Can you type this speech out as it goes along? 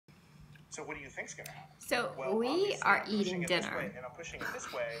So what do you think's going to happen? So Well, we are eating dinner, and I'm pushing it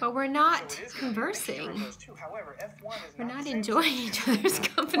this way, but we're not so it is conversing. However, F1 is We're not the same enjoying each other's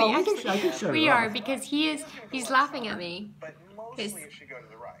company. Well, Actually, I can shut we it are off. because he's laughing at me. But mostly it should go to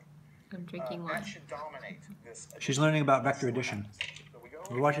the right. I'm drinking wine. That should dominate this. She's learning about vector addition. So we go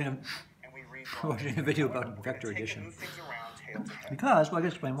We're watching and we read a video about vector addition. Because, well, I can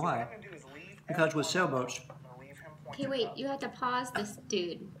explain why. Because with sailboats. Okay, wait. You have to pause this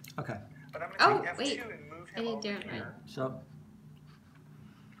dude. Okay. Oh, wait. I didn't do it right. So,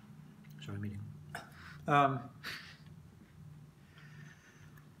 sorry, meeting.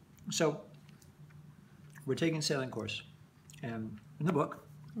 So, we're taking a sailing course, and in the book,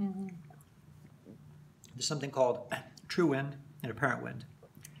 there's something called true wind and apparent wind.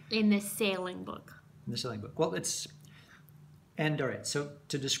 In the sailing book. In the sailing book. Well, all right, so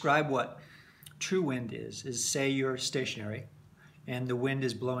to describe what true wind is say you're stationary, and the wind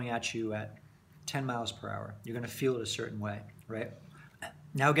is blowing at you at 10 miles per hour. You're going to feel it a certain way, right?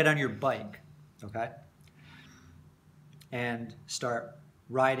 Now get on your bike, okay? And start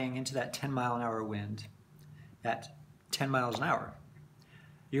riding into that 10-mile-an-hour wind at 10 miles an hour.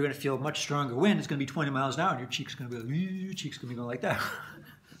 You're going to feel a much stronger wind. It's going to be 20 miles an hour, and your cheek's going to be going like that.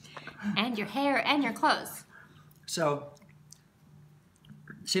 And your hair and your clothes. So,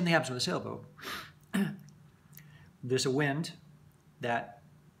 same thing happens with a sailboat. There's a wind that,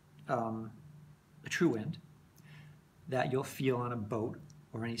 a true wind, that you'll feel on a boat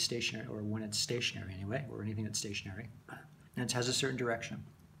or any stationary, or when it's stationary anyway, or anything that's stationary, and it has a certain direction.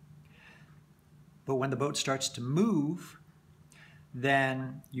 But when the boat starts to move,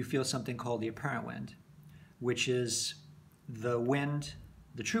 then you feel something called the apparent wind, which is the wind,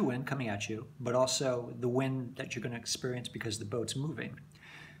 the true wind coming at you, but also the wind that you're going to experience because the boat's moving.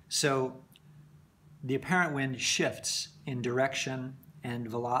 So the apparent wind shifts in direction and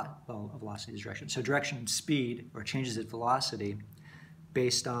velocity is direction. So direction and speed, or changes its velocity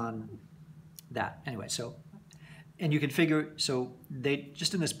based on that. Anyway, so, and you can figure, so they,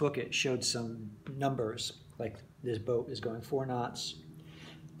 just in this book, it showed some numbers, like this boat is going 4 knots.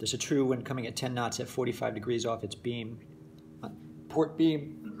 There's a true wind coming at 10 knots at 45 degrees off its beam, port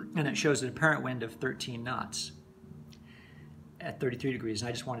beam, and it shows an apparent wind of 13 knots at 33 degrees. And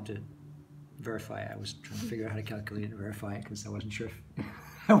I just wanted to verify. I was trying to figure out how to calculate and verify it because I wasn't sure if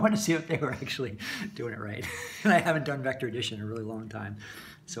I wanted to see if they were actually doing it right. And I haven't done vector addition in a really long time,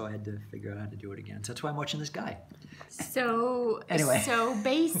 so I had to figure out how to do it again. So that's why I'm watching this guy. So anyway, so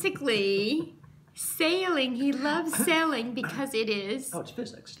basically, sailing. He loves sailing because it is. Oh, it's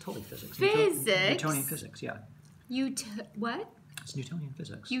physics. Totally physics. Physics. Newtonian physics. Yeah. What? It's Newtonian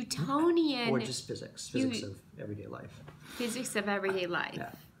physics. Newtonian. Or just physics. Physics of everyday life. Physics of everyday life.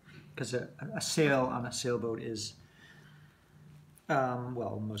 Yeah. Because a sail on a sailboat is,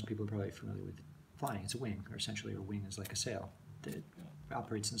 well, most people are probably familiar with flying. It's a wing, or essentially a wing is like a sail. It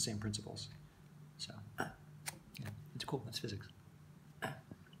operates in the same principles. So, yeah, it's cool. That's physics.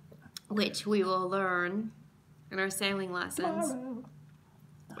 Which we will learn in our sailing lessons.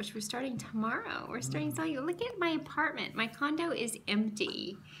 Which we're starting tomorrow. We're starting sailing. Look at my apartment. My condo is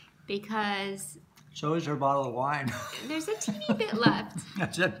empty because... So is her bottle of wine. There's a teeny bit left.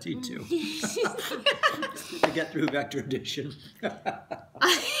 That's empty too. To get through vector addition.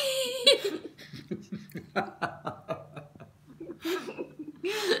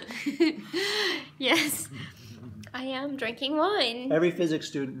 Yes, I am drinking wine. Every physics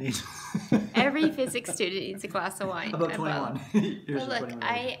student needs. Every physics student needs a glass of wine. About 21. Well, look,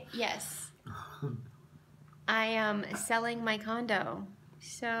 I am selling my condo,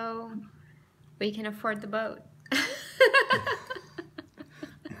 so we can afford the boat.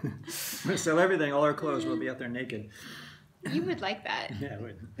 We're going to sell everything. All our clothes. We'll be out there naked. You would like that. Yeah, I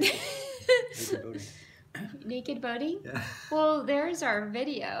would. Naked boating. Naked boating? Yeah. Well, there's our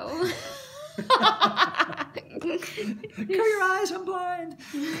video. Cover your eyes, I'm blind.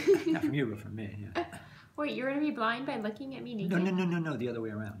 Not from you, but from me. Yeah. Wait, you're going to be blind by looking at me naked? No, the other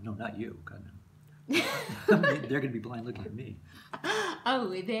way around. No, not you. God, no. They're going to be blind looking at me. Oh,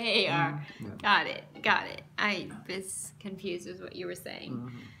 they are. Yeah. Got it. I was confused with what you were saying.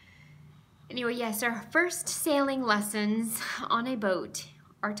 Mm-hmm. Anyway, yes, our first sailing lessons on a boat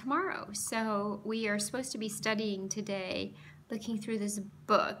are tomorrow. So we are supposed to be studying today, looking through this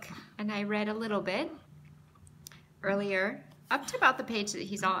book. And I read a little bit earlier, up to about the page that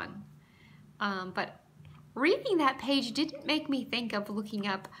he's on. But reading that page didn't make me think of looking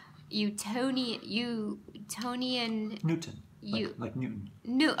up Newtonian. Newton. Like Newton.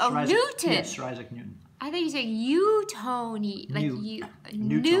 Newton. Yes, Sir Isaac Newton. I thought you said Newtonian, like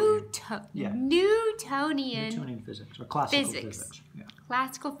Yeah. Newtonian Newtonian physics or classical physics. Yeah.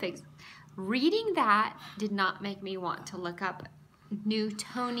 Classical physics. reading that did not make me want to look up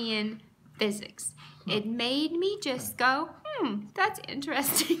Newtonian physics. It made me just go, that's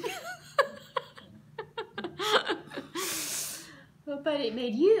interesting. But it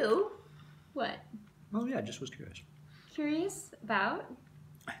made you, what? Oh yeah, I just was curious. Curious about?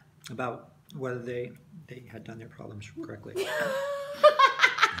 About whether they had done their problems correctly.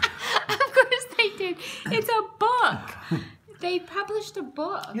 Of course they did. It's a book. They published a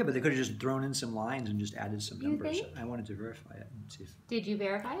book. Yeah, but they could have just thrown in some lines and just added some You numbers. think? I wanted to verify it and see if... Did you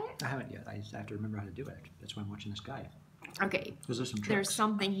verify it? I haven't yet. I have to remember how to do it. That's why I'm watching this guy. Okay. Because there's some tricks. There's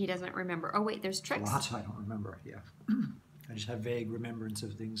something he doesn't remember. Oh wait, there's tricks. Lots I don't remember, yeah. I just have vague remembrance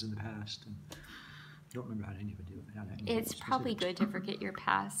of things in the past and don't remember how to any of it do it. It's probably good to forget your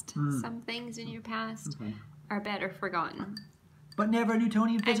past. Some things in your past are better forgotten. But never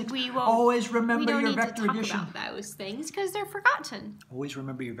Newtonian physics. We won't, Always we remember don't your need vector to talk addition. about those things because they're forgotten. Always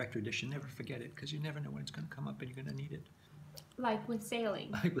remember your vector addition. Never forget it because you never know when it's going to come up and you're going to need it. Like with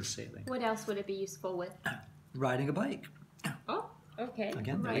sailing. Like with sailing. What else would it be useful with? Riding a bike. Oh, okay.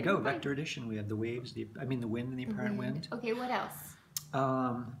 Again, there you go. Vector addition. We have the waves, the wind and the apparent wind. Okay, what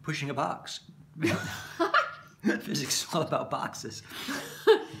else? Pushing a box. Physics is all about boxes.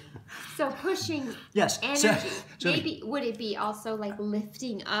 So pushing Yes. energy. So Maybe would it be also like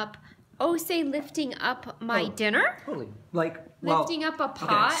lifting up? Oh, say lifting up my dinner. Totally. Like Lifting up a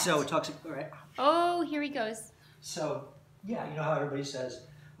pot. Okay, so it talks. All right. Oh, here he goes. So yeah, you know how everybody says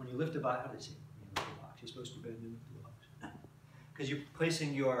when you lift a box. How do they say? When you lift a box, you're supposed to bend and lift the box because you're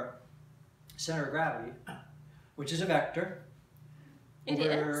placing your center of gravity, which is a vector,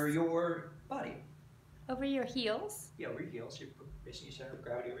 over your body. Over your heels. Yeah, over your heels. You're placing your center of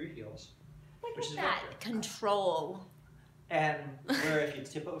gravity over your heels. Look Which at is that vector. control. And where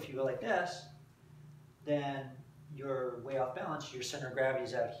if you go like this, then you're way off balance. Your center of gravity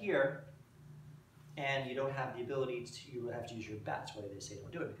is out here, and you don't have the ability to. You have to use your back. That's why they say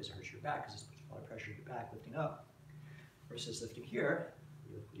don't do it because it hurts your back because it puts a lot of pressure on your back lifting up, versus lifting here,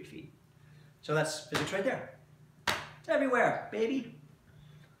 you lift with your feet. So that's physics right there. It's everywhere, baby.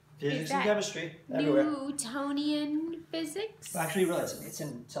 Physics and chemistry everywhere. Newtonian physics. Well, actually, you realize it's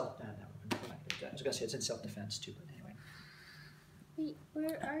in self. I was gonna say it's in self-defense too, but anyway. Wait,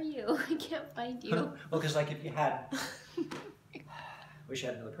 where are you? I can't find you. Well, because like if you had, wish you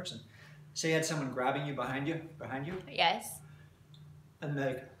had another person. Say you had someone grabbing you behind you, Yes. and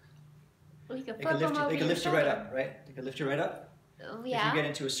they We could could lift you, right up, right? They could lift you right up. Oh, If yeah. you get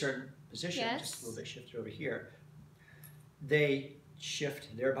into a certain position, just a little bit shifted over here, they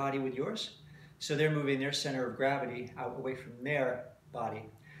shift their body with yours, so they're moving their center of gravity out away from their body.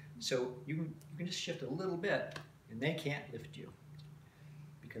 So you can just shift a little bit, and they can't lift you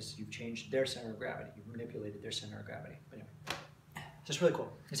because you've changed their center of gravity. You've manipulated their center of gravity. But anyway, it's just really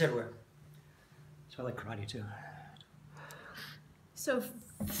cool. It's everywhere. So I like karate too. So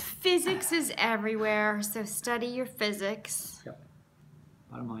physics is everywhere. So study your physics. Yep.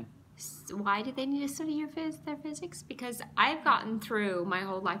 Bottom line. Why do they need to study their physics? Because I've gotten through my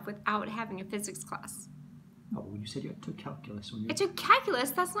whole life without having a physics class. Oh, you said you took calculus when you. I took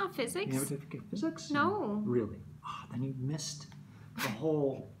calculus. That's not physics. You never took physics? No. Really? Oh, then you missed the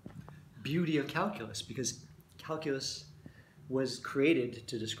whole beauty of calculus because calculus was created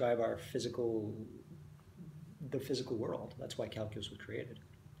to describe the physical world. That's why calculus was created.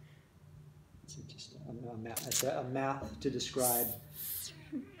 It's just a math to describe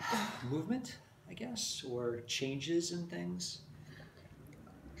movement, I guess, or changes in things.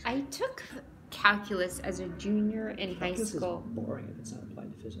 I took calculus as a junior in high Calculus school. is boring if it's not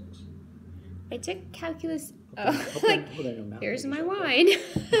applied to physics. I took calculus. Here's my wine.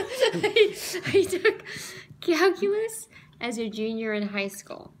 I took calculus as a junior in high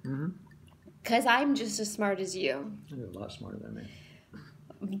school. Because I'm just as smart as you. You're a lot smarter than me.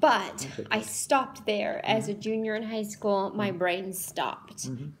 But I stopped there. As a junior in high school, my brain stopped.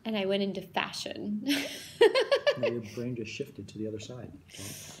 And I went into fashion. Your brain just shifted to the other side.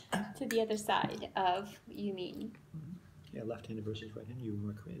 To the other side of, you mean? Yeah, left-handed versus right-handed. You were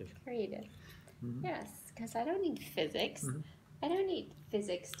more creative. Creative. Yes, because I don't need physics. I don't need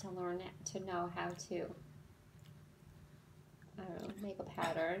physics to learn to know how to, I don't know, make a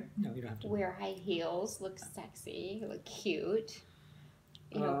pattern. No, you don't have to. Wear high heels, look sexy, look cute.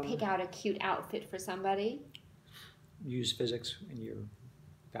 You know, pick out a cute outfit for somebody. Use physics in your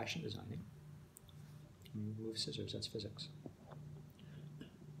fashion designing. You move scissors, that's physics.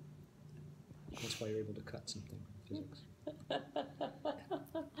 That's why you're able to cut something. Physics.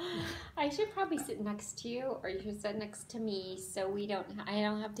 I should probably sit next to you, or you should sit next to me, so I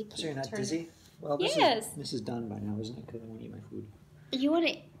don't have to keep So you're not turning. dizzy? Well, Yes. this is done by now, isn't it? Because I want to eat my food. You want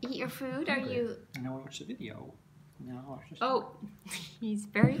to eat your food? Are you... And now I watch the video. Now I watch this. Oh, he's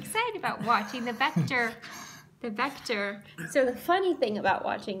very excited about watching the vector. The vector. So the funny thing about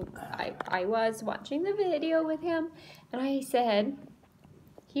watching, I was watching the video with him, and I said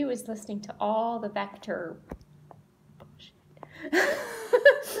he was listening to all the vector bullshit.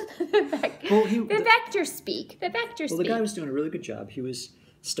 The vector speak. The vector speak. Well, the guy was doing a really good job. He was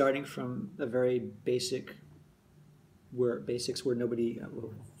starting from a very basics where nobody,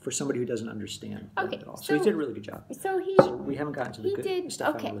 for somebody who doesn't understand at all. So he did a really good job. So we haven't gotten to the good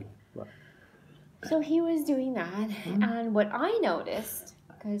stuff. Okay. I really love. So he was doing that, and what I noticed,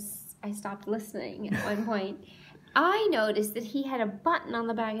 because I stopped listening at one point, I noticed that he had a button on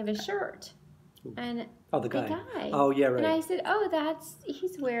the back of his shirt. And the guy. Oh, yeah, right. And I said,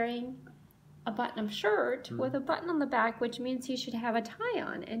 he's wearing a button-up shirt with a button on the back, which means he should have a tie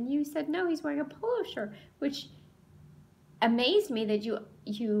on. And you said, no, he's wearing a polo shirt, which amazed me that you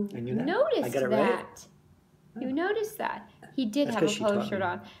noticed I got it that. right. You noticed that. He did have a polo shirt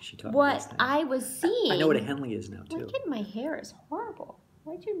on. She taught me What I was seeing... I know what a Henley is now, too. Look at my hair. It's horrible.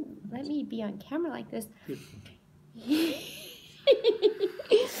 Why'd you let me be on camera like this? He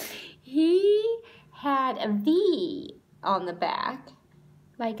had a V on the back,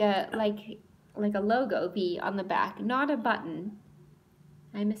 like a logo V on the back, not a button.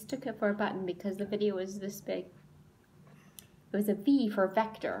 I mistook it for a button because the video was this big. It was a V for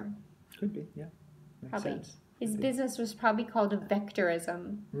vector. Could be, yeah. Makes sense. His business was probably called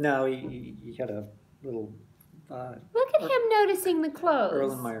Vectorism. No, he had a little... Look at him noticing the clothes.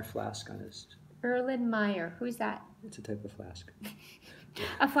 Erlenmeyer flask on his... Erlenmeyer. Who's that? It's a type of flask.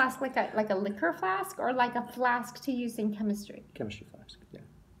 A flask like a liquor flask, or like a flask to use in chemistry? Chemistry flask, yeah.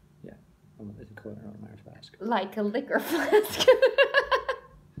 Yeah. They call it an Erlenmeyer flask. Like a liquor flask.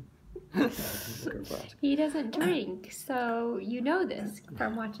 Liquor flask. He doesn't drink, so you know this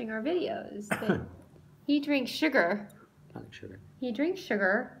from watching our videos. That he drinks sugar. I like sugar. He drinks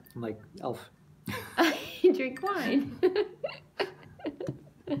sugar. I'm like Elf. He drinks wine.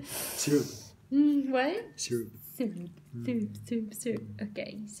 Syrup. What? Syrup. Soup.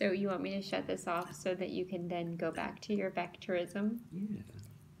 Okay, so you want me to shut this off so that you can then go back to your vectorism? Yeah.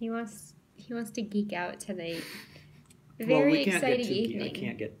 He wants to geek out tonight. Very exciting evening. I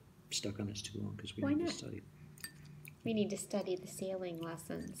can't get stuck on this too long because we need to study. We need to study the sailing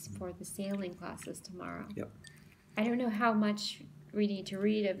lessons for the sailing classes tomorrow. Yep. I don't know how much we need to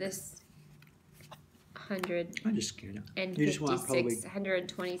read of this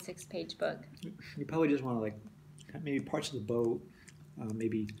 126 page book. You probably just want to like maybe parts of the boat,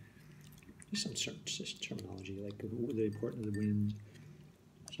 maybe just some terminology like the importance of the wind,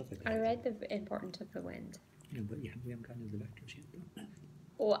 stuff like that. I read the importance of the wind. Yeah, but we haven't gotten into the vectors yet.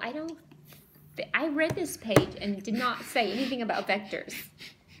 Well, I read this page and did not say anything about vectors.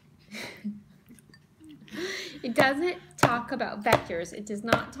 It doesn't talk about vectors. It does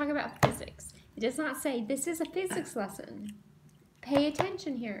not talk about physics. It does not say, this is a physics lesson. Pay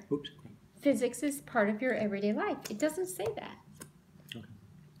attention here. Oops. Physics is part of your everyday life. It doesn't say that. Okay.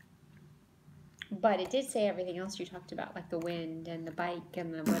 But it did say everything else you talked about, like the wind and the bike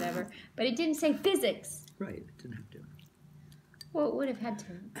and the whatever. But it didn't say physics. Right. It didn't have to. Well, it would have had to,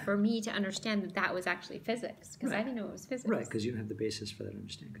 for me to understand that that was actually physics, because I didn't know it was physics. Right, because you don't have the basis for that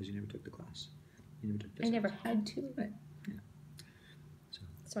understanding, because you never took the class. You never took physics. I never had to. Right. Yeah.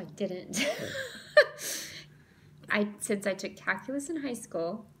 So I didn't. Since I took calculus in high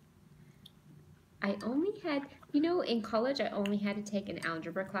school, I only had, in college I only had to take an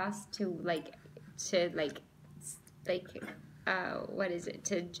algebra class to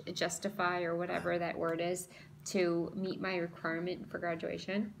justify or whatever that word is, to meet my requirement for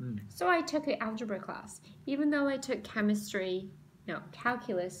graduation. So I took an algebra class. Even though I took calculus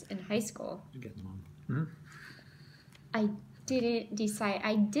in high school, You're getting along. I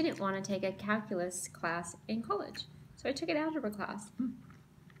didn't want to take a calculus class in college. So I took an algebra class.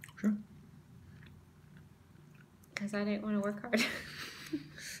 Sure. Because I didn't want to work hard.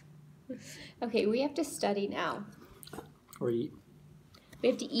 Okay, we have to study now. Or eat. We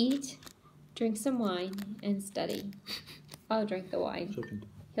have to eat, drink some wine, and study. I'll drink the wine. Okay.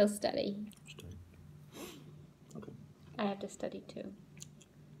 He'll study. Okay. I have to study too.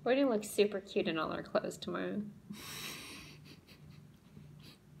 We're going to look super cute in all our clothes tomorrow.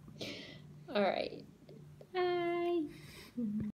 All right. Bye.